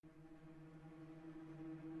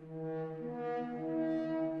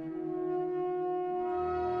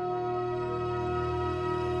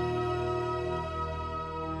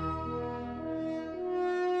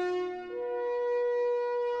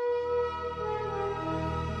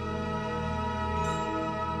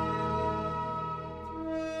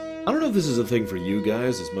I don't know if this is a thing for you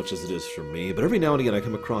guys as much as it is for me, but every now and again I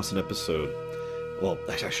come across an episode. Well,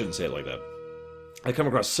 I shouldn't say it like that. I come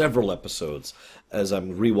across several episodes as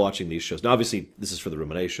I'm rewatching these shows. Now, obviously, this is for the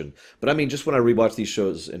rumination, but I mean, just when I rewatch these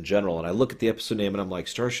shows in general, and I look at the episode name and I'm like,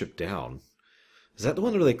 Starship Down. Is that the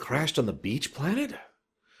one where they crashed on the beach planet?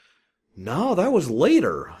 No, that was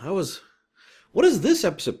later. That was. What is this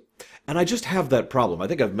episode? And I just have that problem. I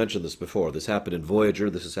think I've mentioned this before. This happened in Voyager.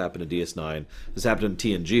 This has happened in DS9. This happened in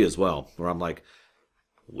TNG as well, where I'm like,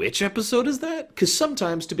 which episode is that? Because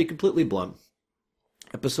sometimes, to be completely blunt,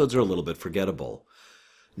 episodes are a little bit forgettable.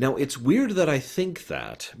 Now, it's weird that I think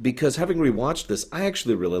that, because having rewatched this, I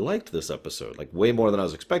actually really liked this episode, like way more than I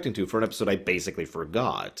was expecting to for an episode I basically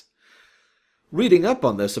forgot. Reading up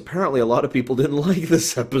on this, apparently a lot of people didn't like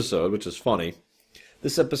this episode, which is funny.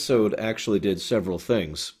 This episode actually did several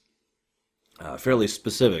things. Fairly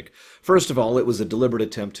specific. First of all, it was a deliberate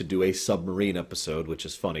attempt to do a submarine episode, which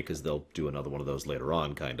is funny because they'll do another one of those later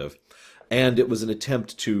on, kind of. And it was an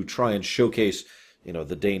attempt to try and showcase,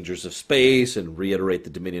 the dangers of space and reiterate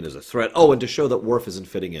the Dominion as a threat. Oh, and to show that Worf isn't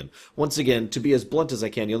fitting in. Once again, to be as blunt as I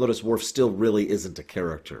can, you'll notice Worf still really isn't a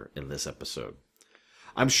character in this episode.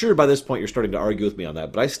 I'm sure by this point you're starting to argue with me on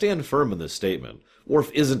that, but I stand firm in this statement.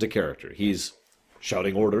 Worf isn't a character. He's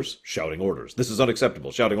shouting orders, shouting orders. This is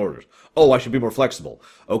unacceptable, shouting orders. Oh, I should be more flexible.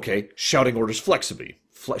 Okay, shouting orders flexibly.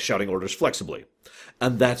 Shouting orders flexibly.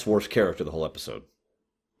 And that's Worf's character the whole episode.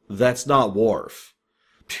 That's not Worf.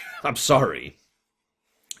 I'm sorry.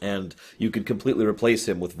 And you could completely replace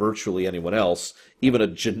him with virtually anyone else, even a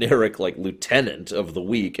generic, lieutenant of the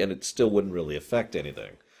week, and it still wouldn't really affect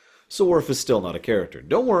anything. So Worf is still not a character.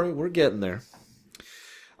 Don't worry, we're getting there.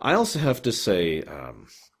 I also have to say,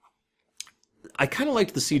 I kind of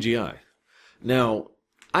liked the CGI. Now,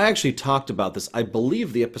 I actually talked about this. I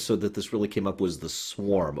believe the episode that this really came up was The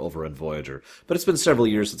Swarm over on Voyager. But it's been several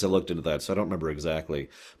years since I looked into that, so I don't remember exactly.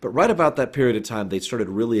 But right about that period of time, they started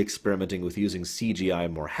really experimenting with using CGI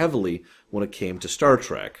more heavily when it came to Star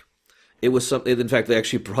Trek. It was something. In fact, they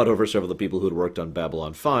actually brought over several of the people who had worked on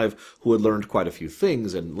Babylon 5, who had learned quite a few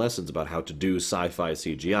things and lessons about how to do sci-fi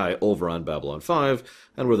CGI over on Babylon 5,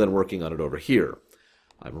 and were then working on it over here.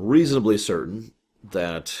 I'm reasonably certain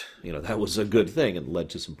that, that was a good thing and led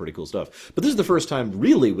to some pretty cool stuff. But this is the first time,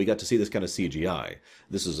 really, we got to see this kind of CGI.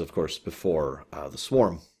 This is, of course, before The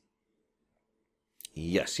Swarm.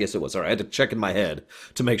 Yes, it was. All right, I had to check in my head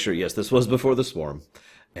to make sure, yes, this was before The Swarm.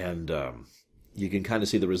 And you can kind of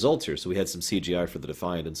see the results here. So we had some CGI for the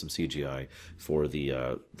Defiant and some CGI for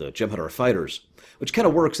the Jem'Hadar fighters, which kind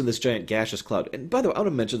of works in this giant gaseous cloud. And by the way, I want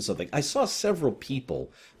to mention something. I saw several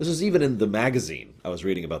people, this was even in the magazine I was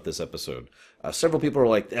reading about this episode, several people were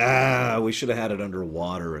like, we should have had it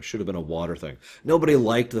underwater. It should have been a water thing. Nobody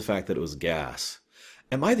liked the fact that it was gas.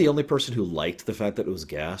 Am I the only person who liked the fact that it was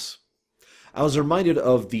gas? I was reminded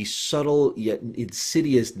of the subtle yet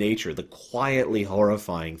insidious nature, the quietly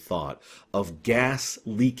horrifying thought of gas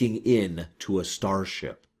leaking in to a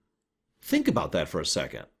starship. Think about that for a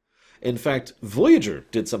second. In fact, Voyager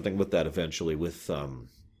did something with that eventually with,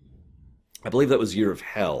 I believe that was Year of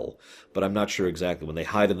Hell, but I'm not sure exactly, when they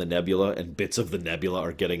hide in the nebula and bits of the nebula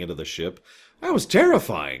are getting into the ship. That was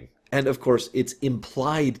terrifying. And of course, it's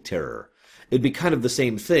implied terror. It'd be kind of the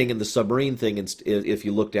same thing in the submarine thing if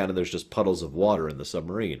you look down and there's just puddles of water in the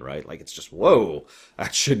submarine, right? Like, it's just, whoa,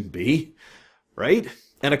 that shouldn't be, right?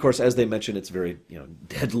 And of course, as they mentioned, it's very,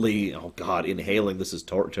 deadly, oh God, inhaling, this is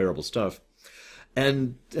terrible stuff.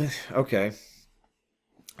 And, okay,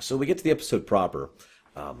 so we get to the episode proper.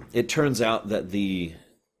 It turns out that the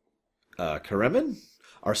Karemin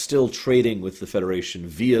are still trading with the Federation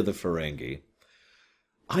via the Ferengi.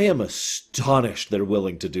 I am astonished they're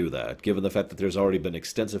willing to do that, given the fact that there's already been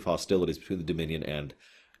extensive hostilities between the Dominion and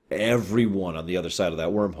everyone on the other side of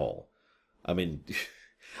that wormhole. I mean,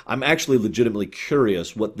 I'm actually legitimately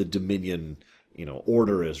curious what the Dominion,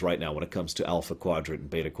 order is right now when it comes to Alpha Quadrant and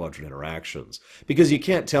Beta Quadrant interactions. Because you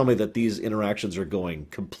can't tell me that these interactions are going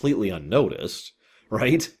completely unnoticed,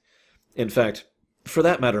 right? In fact, for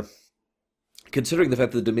that matter, considering the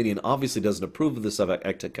fact that the Dominion obviously doesn't approve of this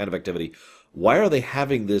kind of activity, why are they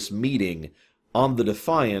having this meeting on the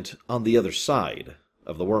Defiant on the other side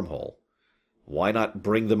of the wormhole? Why not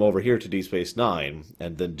bring them over here to Deep Space Nine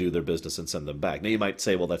and then do their business and send them back? Now, you might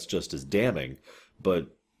say, well, that's just as damning, but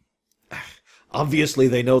obviously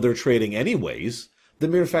they know they're trading anyways. The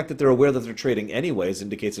mere fact that they're aware that they're trading anyways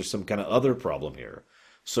indicates there's some kind of other problem here.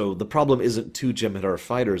 So the problem isn't two Jem'Hadar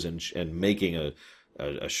fighters and making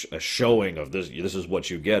a showing of this is what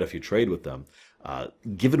you get if you trade with them.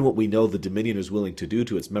 Given what we know the Dominion is willing to do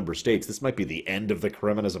to its member states, this might be the end of the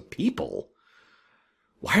Kremen as a people.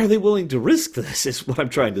 Why are they willing to risk this, is what I'm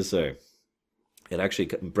trying to say. It actually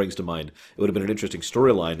brings to mind, it would have been an interesting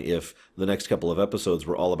storyline if the next couple of episodes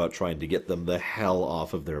were all about trying to get them the hell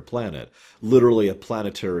off of their planet. Literally a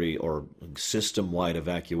planetary or system-wide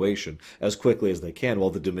evacuation as quickly as they can while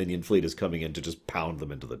the Dominion fleet is coming in to just pound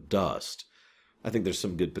them into the dust. I think there's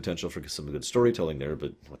some good potential for some good storytelling there,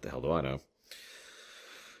 but what the hell do I know?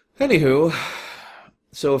 Anywho,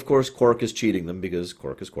 so of course Quark is cheating them because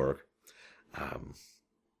Quark is Quark.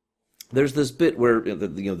 There's this bit where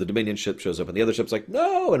the Dominion ship shows up and the other ship's like,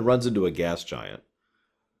 no, and runs into a gas giant.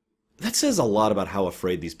 That says a lot about how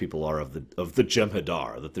afraid these people are of the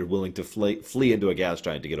Jem'Hadar, that they're willing to flee into a gas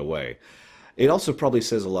giant to get away. It also probably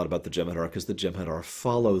says a lot about the Jem'Hadar because the Jem'Hadar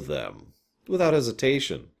follow them without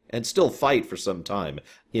hesitation and still fight for some time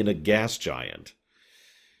in a gas giant.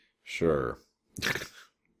 Sure.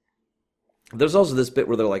 There's also this bit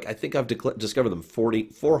where they're like, I think I've discovered them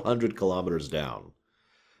 400 kilometers down.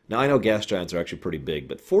 Now, I know gas giants are actually pretty big,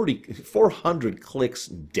 but 400 clicks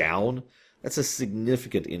down, that's a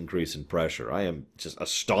significant increase in pressure. I am just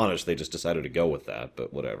astonished they just decided to go with that,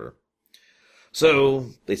 but whatever. So,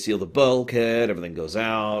 they seal the bulkhead, everything goes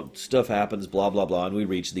out, stuff happens, blah, blah, blah, and we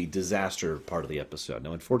reach the disaster part of the episode.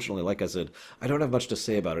 Now, unfortunately, like I said, I don't have much to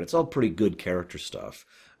say about it. It's all pretty good character stuff.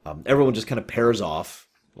 Everyone just kind of pairs off,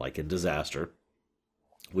 like in Disaster.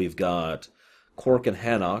 We've got Quark and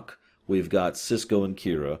Hanok. We've got Sisko and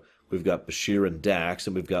Kira, we've got Bashir and Dax,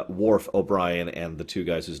 and we've got Worf, O'Brien, and the two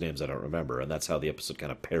guys whose names I don't remember, and that's how the episode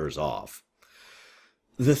kind of pairs off.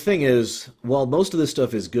 The thing is, while most of this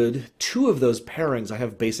stuff is good, two of those pairings I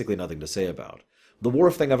have basically nothing to say about. The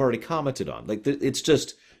Worf thing I've already commented on. Like, it's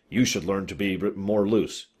just, you should learn to be more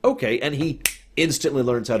loose. Okay, and he instantly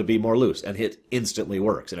learns how to be more loose, and it instantly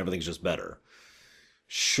works, and everything's just better.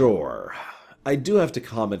 Sure. I do have to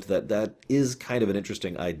comment that that is kind of an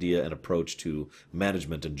interesting idea and approach to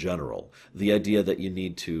management in general. The idea that you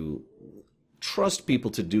need to trust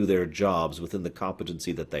people to do their jobs within the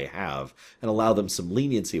competency that they have and allow them some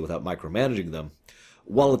leniency without micromanaging them,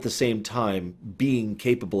 while at the same time being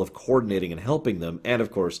capable of coordinating and helping them, and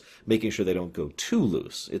of course making sure they don't go too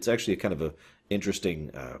loose. It's actually a kind of an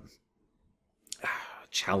interesting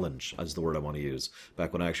challenge, is the word I want to use.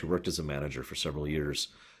 Back when I actually worked as a manager for several years,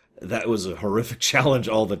 that was a horrific challenge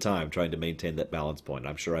all the time, trying to maintain that balance point.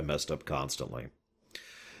 I'm sure I messed up constantly.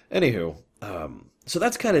 Anywho, so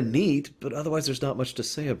that's kind of neat, but otherwise there's not much to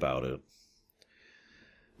say about it.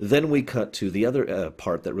 Then we cut to the other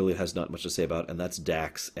part that really has not much to say about, and that's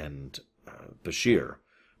Dax and Bashir.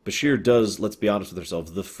 Bashir does, let's be honest with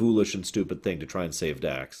ourselves, the foolish and stupid thing to try and save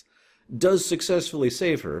Dax. Does successfully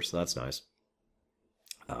save her, so that's nice.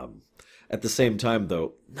 At the same time,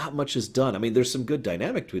 though, not much is done. I mean, there's some good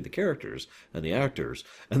dynamic between the characters and the actors,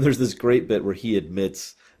 and there's this great bit where he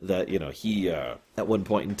admits that, he, at one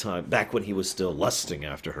point in time, back when he was still lusting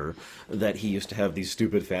after her, that he used to have these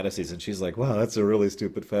stupid fantasies, and she's like, wow, that's a really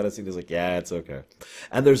stupid fantasy, and he's like, yeah, it's okay.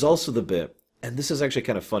 And there's also the bit, and this is actually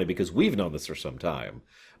kind of funny, because we've known this for some time,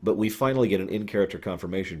 but we finally get an in-character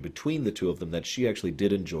confirmation between the two of them that she actually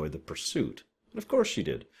did enjoy the pursuit. And of course she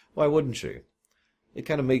did. Why wouldn't she? It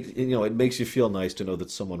kind of makes, it makes you feel nice to know that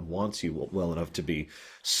someone wants you well enough to be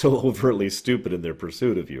so overtly stupid in their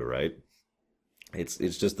pursuit of you, right? It's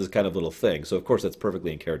just this kind of little thing. So, of course, that's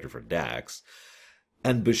perfectly in character for Dax.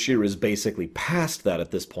 And Bashir is basically past that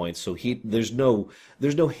at this point, so there's no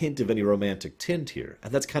hint of any romantic tint here.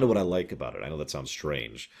 And that's kind of what I like about it. I know that sounds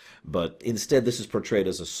strange. But instead, this is portrayed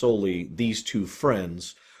as solely these two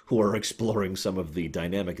friends who are exploring some of the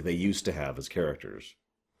dynamic they used to have as characters.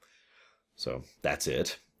 So, that's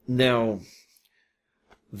it. Now,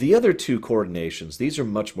 the other two coordinations, these are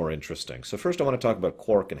much more interesting. So first I want to talk about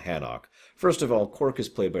Quark and Hanok. First of all, Quark is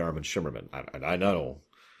played by Armin Shimmerman. I know.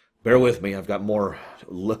 Bear with me, I've got more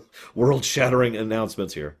world-shattering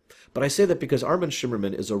announcements here. But I say that because Armin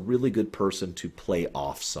Shimmerman is a really good person to play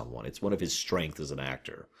off someone. It's one of his strengths as an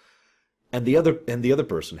actor. And the other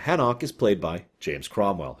person, Hanok, is played by James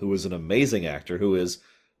Cromwell, who is an amazing actor who is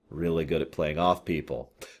really good at playing off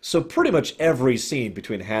people. So pretty much every scene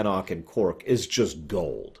between Hanok and Quark is just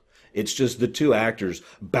gold. It's just the two actors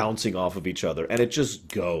bouncing off of each other, and it just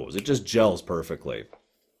goes. It just gels perfectly.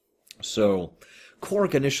 So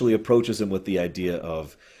Quark initially approaches him with the idea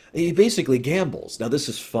of, he basically gambles. Now this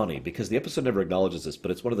is funny, because the episode never acknowledges this,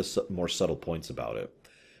 but it's one of the more subtle points about it.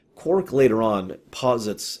 Quark later on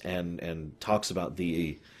posits and talks about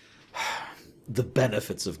the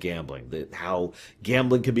benefits of gambling, how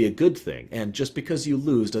gambling can be a good thing, and just because you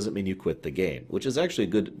lose doesn't mean you quit the game, which is actually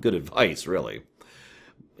good advice, really.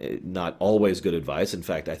 Not always good advice. In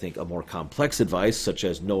fact, I think a more complex advice, such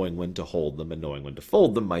as knowing when to hold them and knowing when to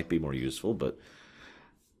fold them, might be more useful, but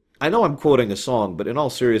I know I'm quoting a song, but in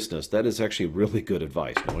all seriousness, that is actually really good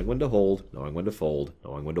advice. Knowing when to hold, knowing when to fold,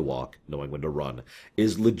 knowing when to walk, knowing when to run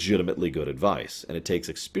is legitimately good advice, and it takes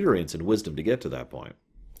experience and wisdom to get to that point.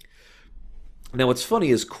 Now, what's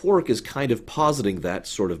funny is Quark is kind of positing that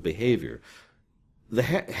sort of behavior. The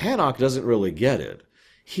Hanok doesn't really get it.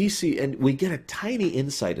 And we get a tiny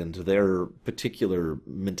insight into their particular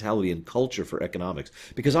mentality and culture for economics,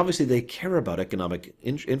 because obviously they care about economic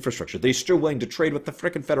infrastructure. They're still willing to trade with the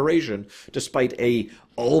frickin' Federation, despite a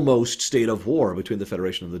almost state of war between the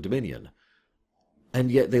Federation and the Dominion. And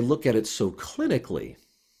yet they look at it so clinically.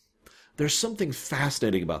 There's something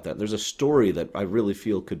fascinating about that. There's a story that I really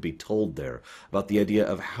feel could be told there about the idea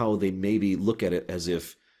of how they maybe look at it as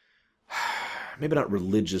if, maybe not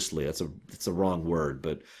religiously, it's a wrong word,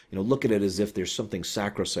 but look at it as if there's something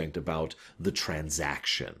sacrosanct about the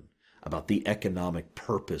transaction, about the economic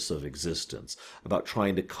purpose of existence, about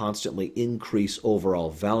trying to constantly increase overall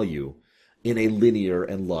value in a linear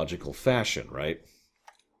and logical fashion, right?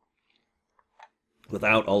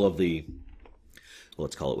 Without all of the,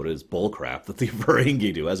 let's call it what it is, bullcrap that the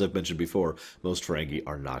Ferengi do. As I've mentioned before, most Ferengi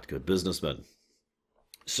are not good businessmen.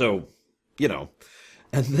 So,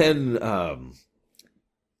 and then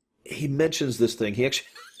he mentions this thing. He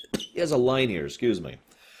has a line here, excuse me.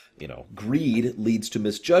 Greed leads to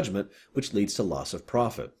misjudgment, which leads to loss of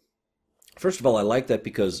profit. First of all, I like that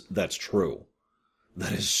because that's true.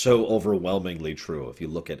 That is so overwhelmingly true. If you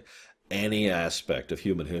look at any aspect of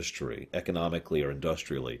human history, economically or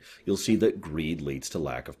industrially, you'll see that greed leads to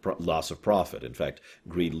loss of profit. In fact,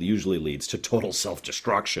 greed usually leads to total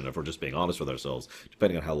self-destruction, if we're just being honest with ourselves,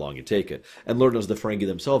 depending on how long you take it. And Lord knows the Ferengi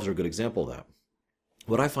themselves are a good example of that.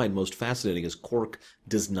 What I find most fascinating is Quark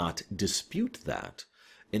does not dispute that.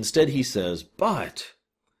 Instead, he says, but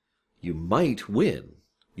you might win.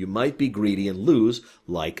 You might be greedy and lose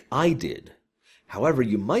like I did. However,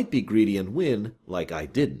 you might be greedy and win like I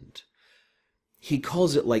didn't. He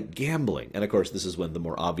calls it like gambling. And of course, this is when the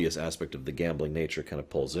more obvious aspect of the gambling nature kind of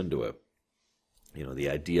pulls into it. The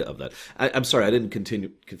idea of that. I'm sorry, I didn't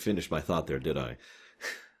finish my thought there, did I?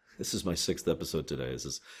 This is my 6th episode today. This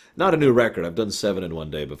is not a new record. I've done 7 in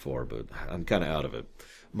one day before, but I'm kind of out of it.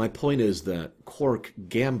 My point is that Quark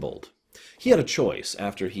gambled. He had a choice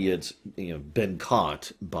after he had been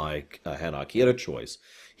caught by Hanok. He had a choice.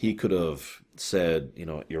 He could have said,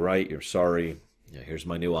 you're right, you're sorry, here's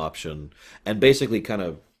my new option, and basically kind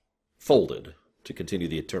of folded, to continue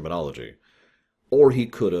the terminology. Or he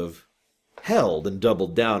could have held and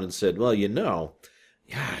doubled down and said, well,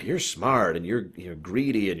 yeah, you're smart and you're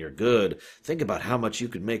greedy and you're good. Think about how much you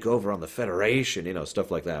could make over on the Federation,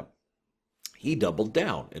 stuff like that. He doubled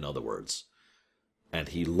down, in other words. And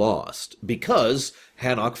he lost because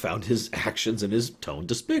Hanok found his actions and his tone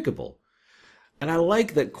despicable. And I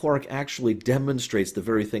like that Quark actually demonstrates the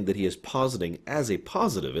very thing that he is positing as a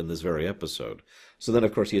positive in this very episode. So then,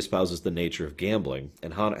 of course, he espouses the nature of gambling.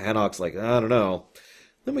 And Hanok's like, I don't know.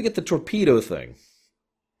 Then we get the torpedo thing.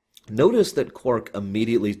 Notice that Quark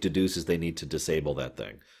immediately deduces they need to disable that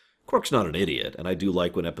thing. Quark's not an idiot, and I do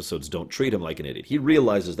like when episodes don't treat him like an idiot. He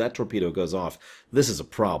realizes that torpedo goes off. This is a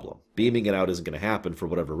problem. Beaming it out isn't going to happen for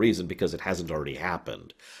whatever reason because it hasn't already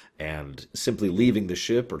happened. And simply leaving the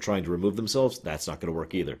ship or trying to remove themselves, that's not going to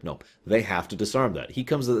work either. No, they have to disarm that. He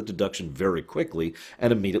comes to that deduction very quickly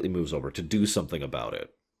and immediately moves over to do something about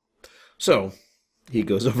it. So he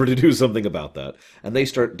goes over to do something about that, and they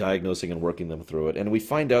start diagnosing and working them through it, and we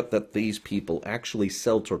find out that these people actually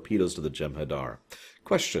sell torpedoes to the Jem'Hadar.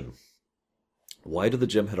 Question: why do the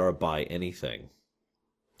Jem'Hadar buy anything?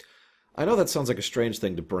 I know that sounds like a strange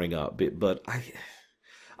thing to bring up, but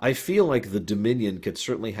I feel like the Dominion could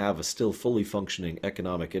certainly have a still fully functioning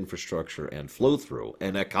economic infrastructure and flow-through,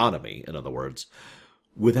 an economy, in other words,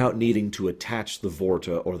 without needing to attach the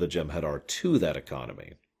Vorta or the Jem'Hadar to that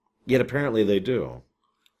economy. Yet apparently they do.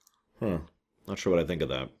 Not sure what I think of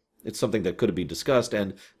that. It's something that could be discussed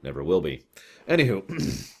and never will be. Anywho,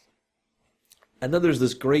 and then there's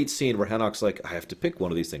this great scene where Hanok's like, I have to pick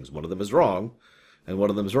one of these things. One of them is wrong, and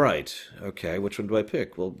one of them is right. Okay, which one do I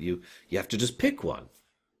pick? Well, you have to just pick one.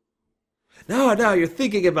 No, you're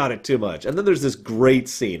thinking about it too much. And then there's this great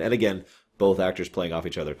scene, and again, both actors playing off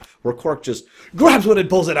each other, where Quark just grabs one and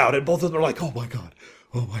pulls it out, and both of them are like, oh my god,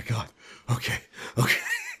 okay.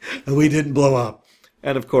 And we didn't blow up.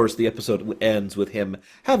 And of course, the episode ends with him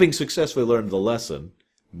having successfully learned the lesson,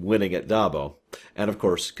 winning at Dabo, and of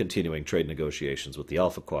course, continuing trade negotiations with the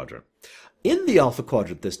Alpha Quadrant. In the Alpha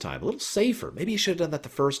Quadrant this time, a little safer. Maybe you should have done that the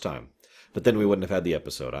first time. But then we wouldn't have had the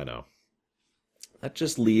episode, I know. That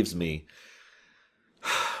just leaves me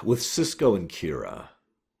with Sisko and Kira.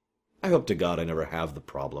 I hope to God I never have the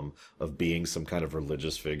problem of being some kind of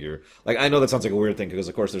religious figure. Like, I know that sounds like a weird thing because,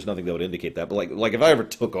 of course, there's nothing that would indicate that. But like if I ever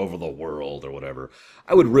took over the world or whatever,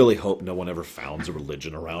 I would really hope no one ever founds a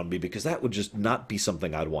religion around me because that would just not be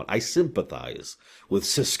something I'd want. I sympathize with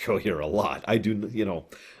Cisco here a lot. I do,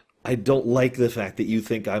 I don't like the fact that you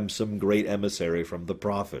think I'm some great emissary from the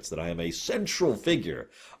prophets, that I am a central figure,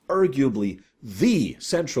 arguably the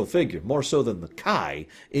central figure, more so than the Kai,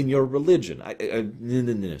 in your religion.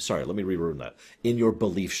 No, sorry, let me reword that. In your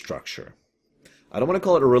belief structure. I don't want to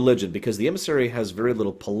call it a religion because the emissary has very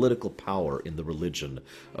little political power in the religion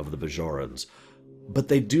of the Bajorans. But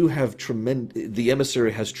they do have the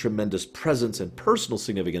emissary has tremendous presence and personal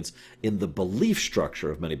significance in the belief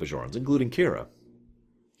structure of many Bajorans, including Kira.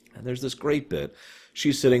 And there's this great bit.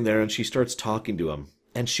 She's sitting there and she starts talking to him.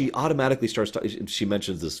 And she automatically she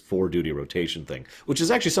mentions this 4-duty rotation thing, which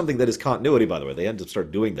is actually something that is continuity, by the way. They end up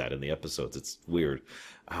start doing that in the episodes. It's weird.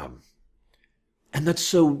 And that's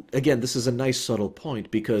so, again, this is a nice subtle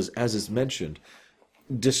point because, as is mentioned,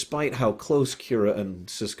 despite how close Kira and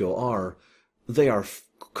Cisco are, they are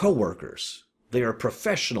co-workers. They are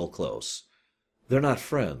professional close. They're not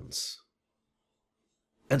friends.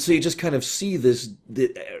 And so you just kind of see this,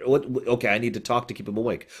 okay, I need to talk to keep him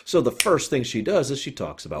awake. So the first thing she does is she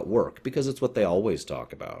talks about work, because it's what they always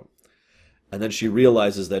talk about. And then she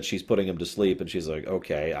realizes that she's putting him to sleep, and she's like,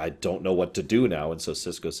 okay, I don't know what to do now. And so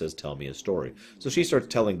Cisco says, tell me a story. So she starts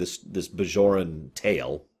telling this Bajoran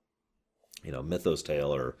tale, mythos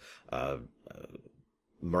tale or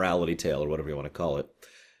morality tale or whatever you want to call it.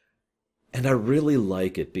 And I really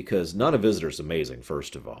like it because Nana Visitor's amazing,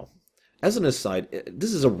 first of all. As an aside,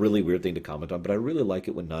 this is a really weird thing to comment on, but I really like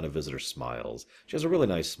it when Nana Visitor smiles. She has a really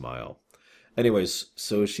nice smile. Anyways,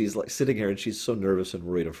 so she's like sitting here and she's so nervous and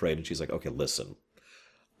worried and afraid, and she's like, okay, listen.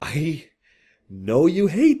 I know you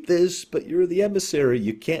hate this, but you're the emissary.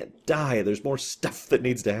 You can't die. There's more stuff that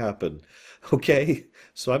needs to happen. Okay?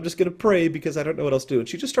 So I'm just going to pray because I don't know what else to do. And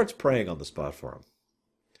she just starts praying on the spot for him.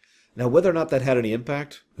 Now, whether or not that had any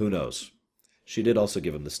impact, who knows? She did also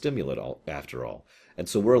give him the stimulant after all. And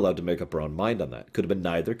so we're allowed to make up our own mind on that. Could have been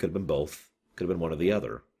neither, could have been both, could have been one or the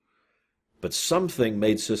other. But something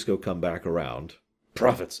made Cisco come back around.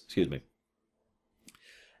 Prophets, excuse me.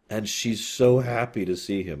 And she's so happy to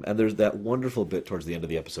see him. And there's that wonderful bit towards the end of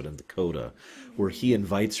the episode in Dakota where he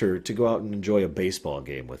invites her to go out and enjoy a baseball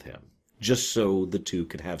game with him, just so the two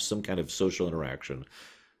can have some kind of social interaction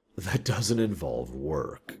that doesn't involve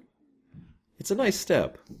work. It's a nice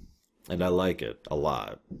step, and I like it a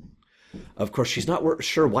lot. Of course, she's not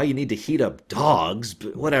sure why you need to heat up dogs,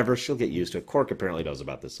 but whatever, she'll get used to it. Quark apparently knows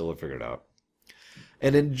about this, so we'll figure it out.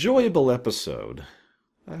 An enjoyable episode.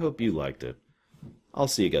 I hope you liked it. I'll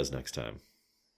see you guys next time.